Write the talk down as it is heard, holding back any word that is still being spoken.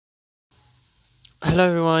Hello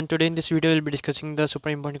everyone, today in this video we'll be discussing the super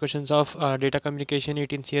important questions of data communication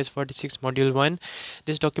 18 CS46 module 1.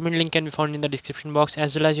 This document link can be found in the description box,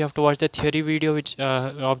 as well as you have to watch the theory video which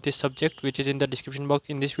of this subject, which is in the description box.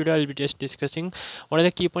 In this video I'll be just discussing what are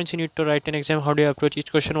the key points you need to write in exam, how do you approach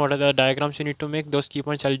each question, what are the diagrams you need to make. Those key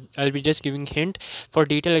points I'll be just giving hint. For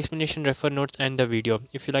detailed explanation, refer notes and the video.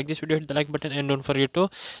 If you like this video, hit the like button and don't forget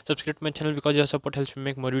to subscribe to my channel, because your support helps me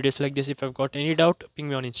make more videos like this. If I've got any doubt, ping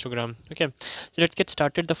me on Instagram. Okay, so let's get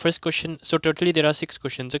started. The first question, so totally there are 6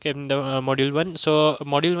 questions, okay, in the module 1. So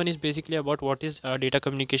module 1 is basically about what is data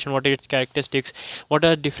communication, what are its characteristics, what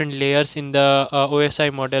are different layers in the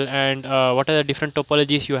OSI model, and what are the different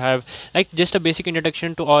topologies you have, like just a basic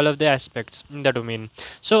introduction to all of the aspects in the domain.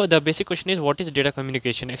 So the basic question is, what is data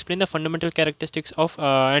communication? Explain the fundamental characteristics of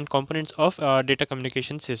and components of data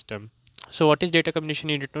communication system. So what is data communication?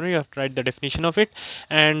 You need to know, you have to write the definition of it,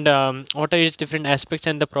 and what are its different aspects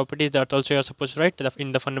and the properties that also you're supposed to write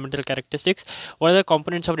in the fundamental characteristics. What are the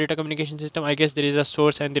components of data communication system? I guess there is a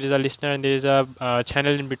source and there is a listener and there is a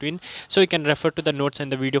channel in between, so you can refer to the notes and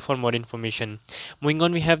the video for more information. Moving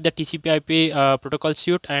on, we have the TCP/IP protocol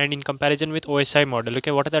suite, and in comparison with OSI model,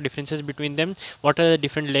 okay, what are the differences between them, what are the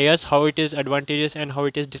different layers, how it is advantageous and how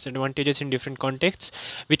it is disadvantageous in different contexts,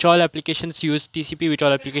 which all applications use TCP, which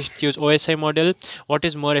all applications use OSI model, what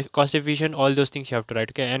is more cost efficient, all those things you have to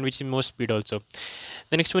write, okay, and which is more speed also.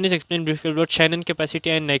 The next one is explain briefly about Shanon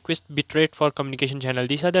capacity and Nyquist bitrate for communication channel.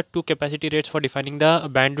 These are the two capacity rates for defining the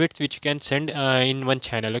bandwidth which you can send in one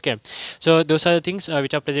channel, okay. So those are the things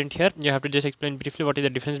which are present here. You have to just explain briefly what is the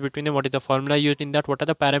difference between them, what is the formula used in that, what are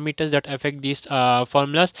the parameters that affect these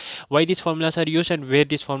formulas, why these formulas are used, and where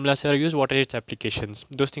these formulas are used, what are its applications.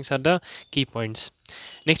 Those things are the key points.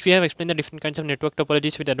 Next, we have explained the different kinds of network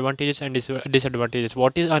topologies with advantages and disadvantages.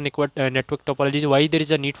 What is a network topology? Why there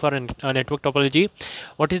is a need for a network topology?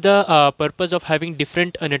 What is the purpose of having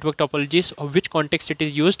different network topologies? Of which context it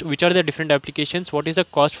is used? Which are the different applications? What is the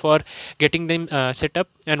cost for getting them set up?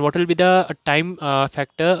 And what will be the time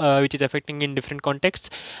factor which is affecting in different contexts?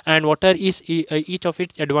 And what are each of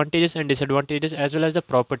its advantages and disadvantages, as well as the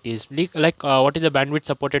properties? Like what is the bandwidth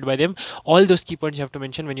supported by them? All those key points you have to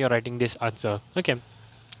mention when you are writing this answer. Okay.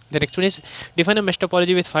 The next one is define a mesh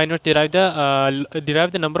topology with 5 nodes. Derive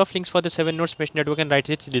the number of links for the 7 nodes mesh network and write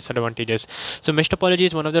its disadvantages. So mesh topology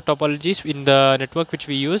is one of the topologies in the network which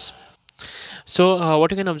we use. So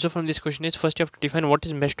what you can observe from this question is, first you have to define what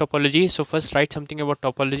is mesh topology. So first write something about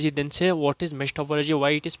topology, then say what is mesh topology,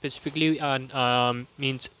 why it is specifically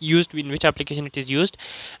means used, in which application it is used,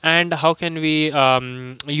 and how can we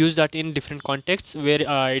use that in different contexts where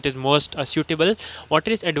it is most suitable. What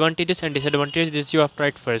is advantages and disadvantages? This you have to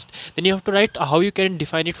write first. Then you have to write how you can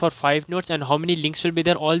define it for 5 nodes and how many links will be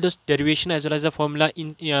there, all those derivation as well as the formula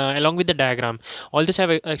in along with the diagram. All this I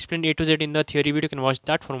have explained A to Z in the theory video. You can watch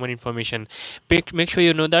that for more information. Make sure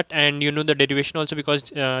you know that, and you know the derivation also, because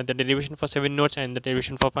the derivation for 7 nodes and the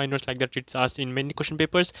derivation for 5 nodes, like that, it's asked in many question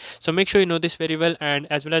papers. So make sure you know this very well, and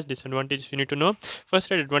as well as disadvantages you need to know.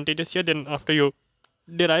 First write advantages here, then after you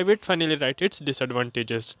derive it, finally write its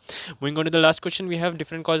disadvantages. Moving on to the last question, we have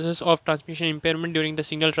different causes of transmission impairment during the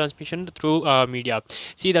signal transmission through media.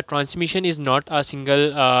 See, the transmission is not a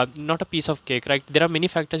single not a piece of cake, right? There are many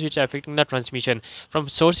factors which are affecting the transmission. From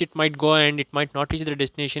source it might go and it might not reach the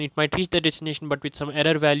destination, it might reach the destination but with some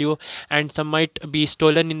error value, and some might be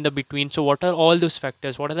stolen in the between. So what are all those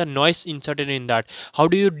factors, what are the noise inserted in that, how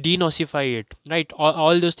do you denoisify it, right?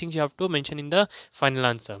 All those things you have to mention in the final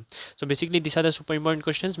answer. So basically these are the super important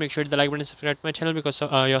questions. Make sure to the like button and subscribe to my channel, because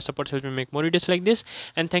your support helps me make more videos like this.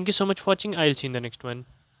 And thank you so much for watching. I'll see you in the next one.